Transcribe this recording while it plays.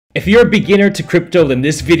If you're a beginner to crypto, then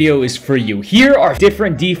this video is for you. Here are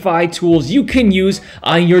different DeFi tools you can use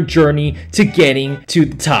on your journey to getting to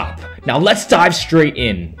the top. Now let's dive straight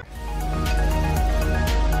in.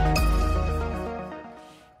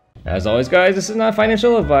 As always, guys, this is not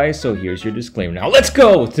financial advice, so here's your disclaimer. Now let's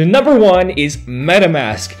go! The number one is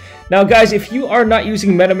Metamask. Now guys, if you are not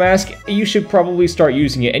using Metamask, you should probably start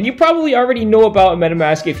using it. And you probably already know about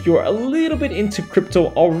Metamask if you're a little bit into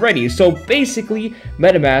crypto already. So basically,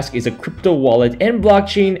 Metamask is a crypto wallet and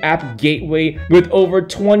blockchain app gateway with over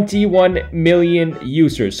 21 million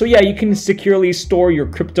users. So yeah, you can securely store your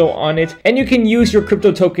crypto on it, and you can use your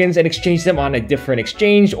crypto tokens and exchange them on a different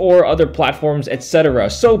exchange or other platforms, etc.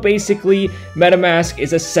 So basically, Metamask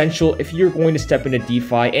is essential if you're going to step into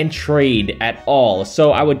DeFi and trade at all.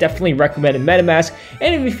 So I would definitely recommend Metamask.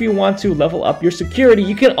 And if you want to level up your security,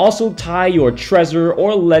 you can also tie your Trezor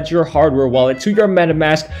or Ledger hardware wallet to your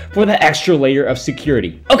Metamask for the extra layer of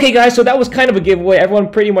security. Okay guys, so that was kind of a giveaway.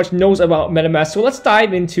 Everyone pretty much knows about Metamask, so let's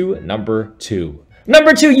dive into number two.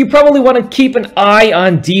 Number two, you probably want to keep an eye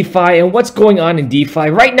on DeFi and what's going on in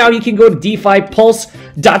DeFi. Right now, you can go to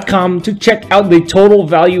Defipulse.com to check out the total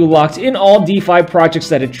value locked in all DeFi projects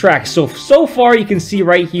that it tracks. So far, you can see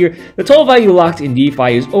right here, the total value locked in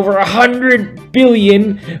DeFi is over 100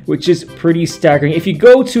 billion, which is pretty staggering. If you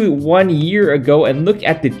go to 1 year ago and look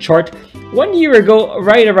at the chart, 1 year ago,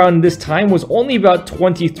 right around this time, was only about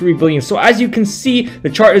 23 billion. So as you can see, the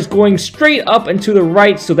chart is going straight up and to the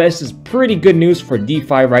right. So this is pretty good news for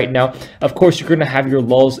DeFi right now. Of course, you're going to have your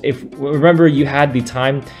lulls. If remember, you had the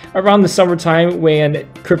time around the summertime when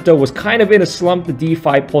crypto was kind of in a slump, the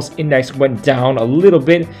Defipulse index went down a little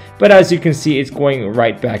bit. But as you can see, it's going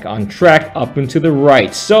right back on track up and to the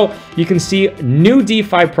right. So you can see new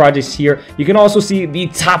DeFi projects here. You can also see the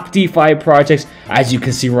top DeFi projects. As you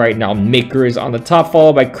can see right now, Maker is on the top,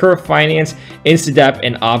 followed by Curve Finance, Instadap,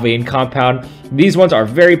 and Aave and Compound. These ones are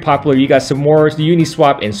very popular. You got some more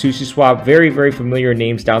Uniswap and SushiSwap, very familiar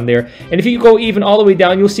names down there. And if you go even all the way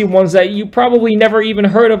down, you'll see ones that you probably never even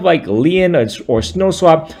heard of, like Lian or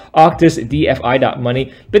SnowSwap, Octus,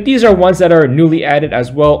 DFI.money. But these are ones that are newly added as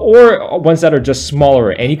well, or ones that are just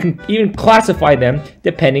smaller. And you can even classify them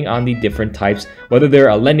depending on the different types, whether they're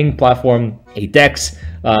a lending platform, a DEX,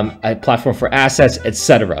 a platform for assets,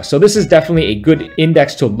 etc. So this is definitely a good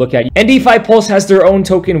index to look at. And Defipulse has their own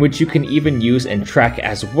token, which you can even use and track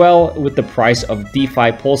as well, with the price of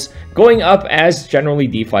Defipulse going up as generally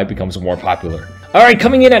DeFi becomes more popular. Alright,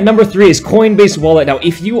 coming in at number three is Coinbase Wallet. Now,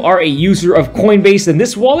 if you are a user of Coinbase, then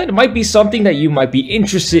this wallet might be something that you might be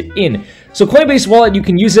interested in. So Coinbase Wallet, you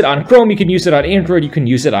can use it on Chrome, you can use it on Android, you can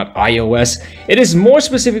use it on iOS. It is more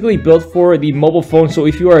specifically built for the mobile phone. So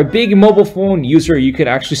if you are a big mobile phone user, you can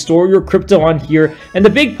actually store your crypto on here. And the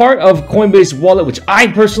big part of Coinbase Wallet, which I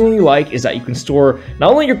personally like, is that you can store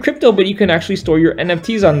not only your crypto, but you can actually store your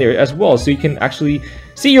NFTs on there as well. So you can actually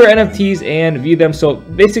see your NFTs and view them. So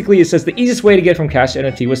basically, it says the easiest way to get from cash to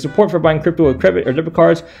NFT with support for buying crypto with credit or debit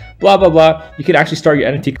cards, blah, blah, blah. You can actually start your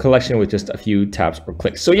NFT collection with just a few taps or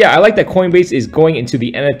clicks. So yeah, I like that Coinbase is going into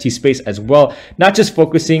the NFT space as well, not just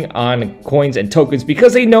focusing on coins and tokens,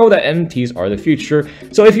 because they know that NFTs are the future.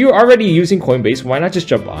 So if you're already using Coinbase, why not just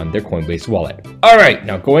jump on their Coinbase wallet? All right,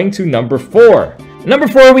 now going to number four. Number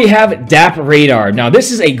four, we have DAppRadar. Now,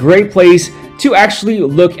 this is a great place to actually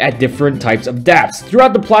look at different types of dApps.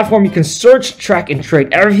 Throughout the platform, you can search, track, and trade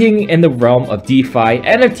everything in the realm of DeFi,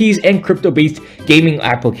 NFTs, and crypto-based gaming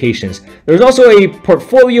applications. There's also a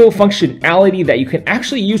portfolio functionality that you can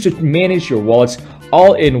actually use to manage your wallets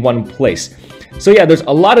all in one place. So yeah, there's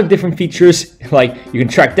a lot of different features, like you can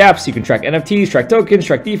track dApps, you can track NFTs, track tokens,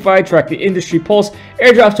 track DeFi, track the industry pulse,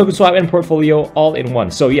 airdrops, token swap, and portfolio all in one.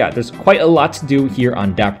 So yeah, there's quite a lot to do here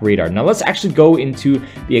on DAppRadar. Now let's actually go into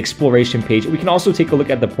the exploration page. We can also take a look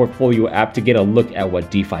at the portfolio app to get a look at what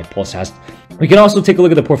Defipulse has. We can also take a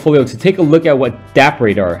look at the portfolio to take a look at what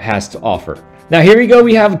DAppRadar has to offer. Now here we go,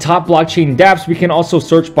 we have top blockchain dApps. We can also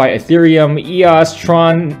search by Ethereum, EOS,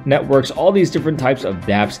 Tron networks, all these different types of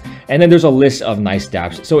dApps. And then there's a list of nice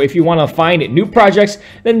dApps. So if you want to find new projects,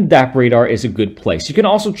 then DAppRadar is a good place. You can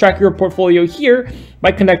also track your portfolio here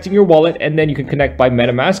by connecting your wallet, and then you can connect by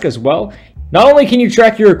Metamask as well. Not only can you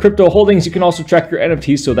track your crypto holdings, you can also track your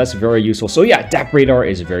NFTs, so that's very useful. So yeah, DAppRadar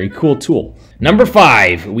is a very cool tool. Number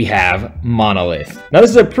five, we have Monolith. Now this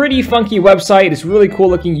is a pretty funky website. It's really cool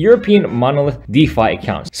looking European Monolith DeFi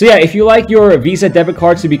accounts. So yeah, if you like your Visa debit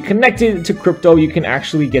cards to be connected to crypto, you can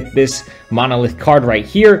actually get this Monolith card right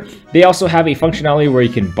here. They also have a functionality where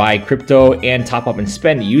you can buy crypto and top up and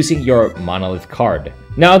spend using your Monolith card.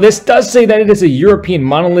 Now, this does say that it is a European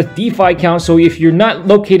monolith DeFi account, so if you're not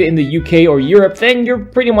located in the UK or Europe, then you're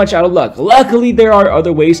pretty much out of luck. Luckily, there are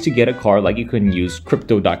other ways to get a card, like you can use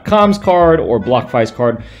Crypto.com's card or BlockFi's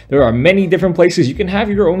card. There are many different places you can have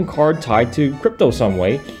your own card tied to crypto some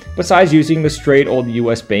way, besides using the straight old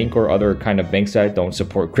US bank or other kind of banks that don't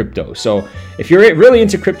support crypto. So if you're really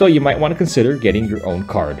into crypto, you might want to consider getting your own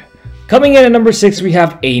card. Coming in at number 6, we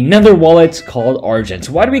have another wallet called Argent.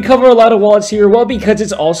 Why do we cover a lot of wallets here? Well, because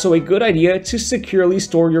it's also a good idea to securely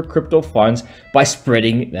store your crypto funds by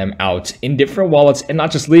spreading them out in different wallets and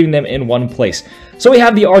not just leaving them in one place. So we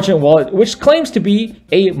have the Argent wallet, which claims to be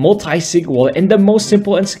a multi-sig wallet and the most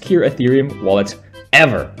simple and secure Ethereum wallet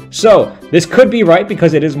ever. So this could be right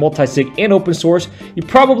because it is multi-sig and open source. You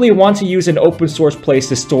probably want to use an open source place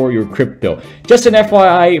to store your crypto. Just an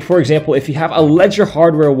FYI, for example, if you have a Ledger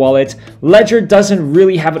hardware wallet, Ledger doesn't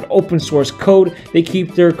really have an open source code. They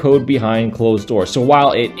keep their code behind closed doors. So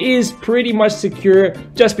while it is pretty much secure,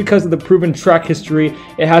 just because of the proven track history,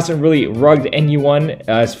 it hasn't really rugged anyone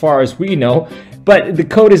as far as we know. But the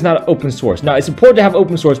code is not open source. Now, it's important to have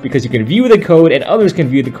open source because you can view the code and others can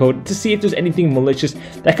view the code to see if there's anything malicious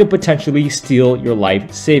that could potentially steal your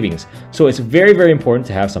life savings. So it's very, very important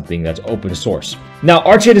to have something that's open source. Now,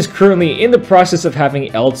 Argent is currently in the process of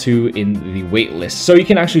having L2 in the waitlist. So you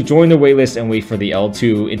can actually join the waitlist and wait for the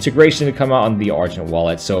L2 integration to come out on the Argent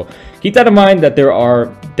wallet. So keep that in mind that there are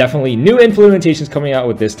definitely new implementations coming out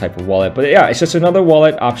with this type of wallet. But yeah, it's just another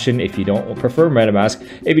wallet option if you don't prefer Metamask,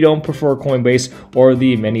 if you don't prefer Coinbase, or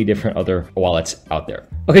the many different other wallets out there.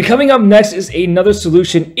 Okay, coming up next is another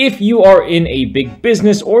solution if you are in a big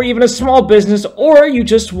business or even a small business, or you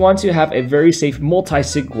just want to have a very safe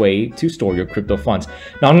multi-sig way to store your crypto funds.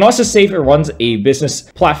 Now, Gnosis Safe runs a business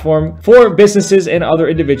platform for businesses and other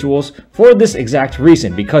individuals for this exact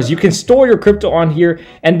reason, because you can store your crypto on here,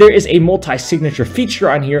 and there is a multi-signature feature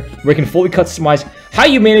on here where you can fully customize how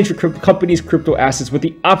you manage your company's crypto assets with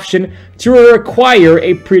the option to require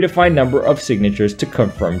a predefined number of signatures to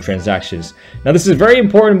confirm transactions. Now, this is very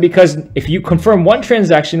important because if you confirm one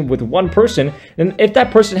transaction with one person, then if that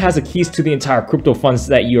person has the keys to the entire crypto funds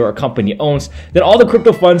that your company owns, then all the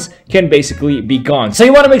crypto funds can basically be gone. So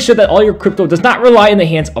you want to make sure that all your crypto does not rely in the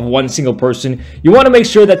hands of one single person. You want to make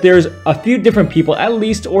sure that there's a few different people, at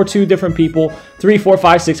least, or 2 different people, 3, 4,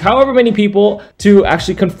 5, 6, however many people, to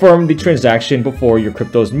actually confirm the transaction before your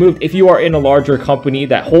crypto is moved. If you are in a larger company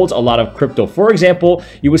that holds a lot of crypto, for example,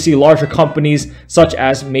 you will see larger companies such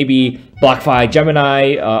as maybe BlockFi,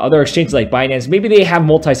 Gemini, other exchanges like Binance, maybe they have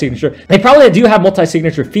multi-signature. They probably do have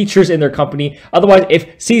multi-signature features in their company. Otherwise,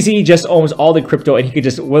 if CZ just owns all the crypto and he could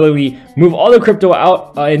just willingly move all the crypto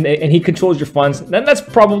out and he controls your funds, then that's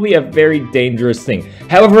probably a very dangerous thing.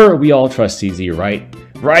 However, we all trust CZ, right?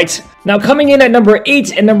 Right. Now, coming in at number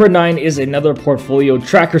 8 and number 9 is another portfolio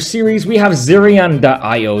tracker series. We have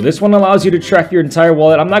Zerion.io. This one allows you to track your entire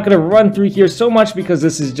wallet. I'm not going to run through here so much because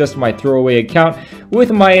this is just my throwaway account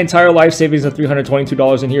with my entire life savings of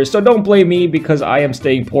 $322 in here. So don't blame me because I am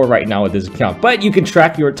staying poor right now with this account. But you can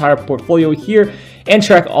track your entire portfolio here and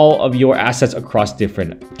track all of your assets across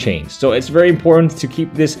different chains. So it's very important to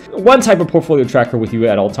keep this one type of portfolio tracker with you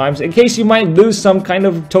at all times in case you might lose some kind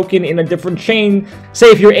of token in a different chain.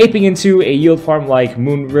 Say if you're aping into a yield farm like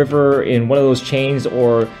Moon River in one of those chains,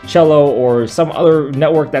 or Cello, or some other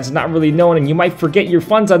network that's not really known, and you might forget your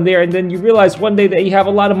funds on there, and then you realize one day that you have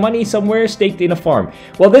a lot of money somewhere staked in a farm.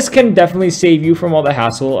 Well, this can definitely save you from all the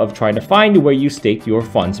hassle of trying to find where you stake your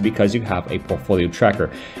funds because you have a portfolio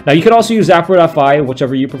tracker. Now, you can also use Zapper.fi,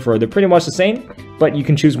 whichever you prefer. They're pretty much the same, but you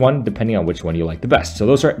can choose one depending on which one you like the best. So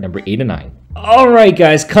those are number 8 and 9. Alright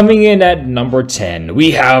guys, coming in at number 10,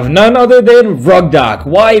 we have none other than RugDoc.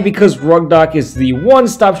 Why? Because RugDoc is the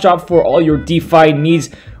one-stop shop for all your DeFi needs.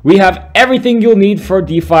 We have everything you'll need for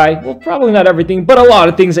DeFi. Well, probably not everything, but a lot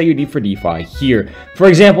of things that you need for DeFi here. For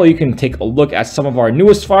example, you can take a look at some of our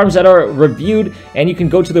newest farms that are reviewed, and you can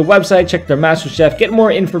go to the website, check their master chef, get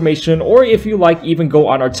more information, or if you like, even go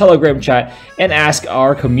on our Telegram chat and ask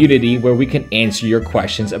our community where we can answer your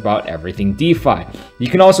questions about everything DeFi. You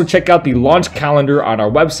can also check out the launch calendar on our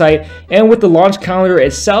website, and with the launch calendar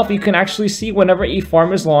itself, you can actually see whenever a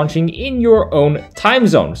farm is launching in your own time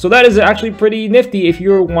zone. So that is actually pretty nifty if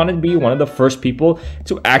you want to be one of the first people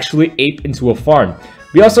to actually ape into a farm.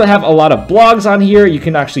 We also have a lot of blogs on here. You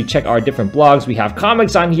can actually check our different blogs. We have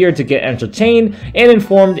comics on here to get entertained and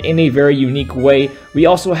informed in a very unique way. We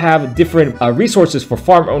also have different resources for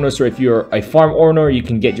farm owners. So if you're a farm owner, you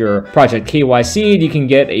can get your project KYC'd, you can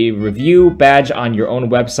get a review badge on your own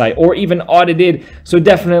website, or even audited. So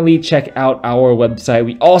definitely check out our website.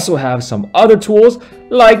 We also have some other tools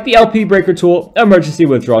like the LP Breaker tool, Emergency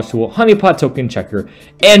Withdrawal tool, Honeypot Token Checker,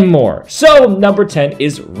 and more. So number 10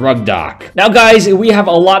 is RugDoc. Now guys, we have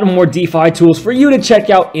a lot more DeFi tools for you to check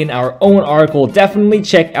out in our own article. Definitely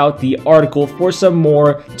check out the article for some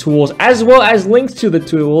more tools, as well as links to the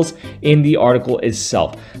tools in the article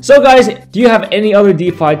itself. So guys, do you have any other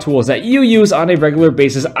DeFi tools that you use on a regular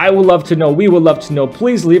basis? I would love to know. We would love to know.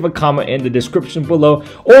 Please leave a comment in the description below,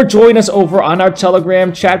 or join us over on our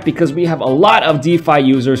Telegram chat, because we have a lot of DeFi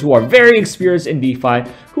users who are very experienced in DeFi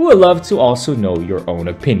who would love to also know your own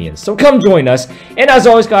opinions. So come join us. And as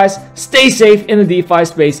always guys, stay safe in the DeFi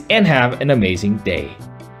space and have an amazing day.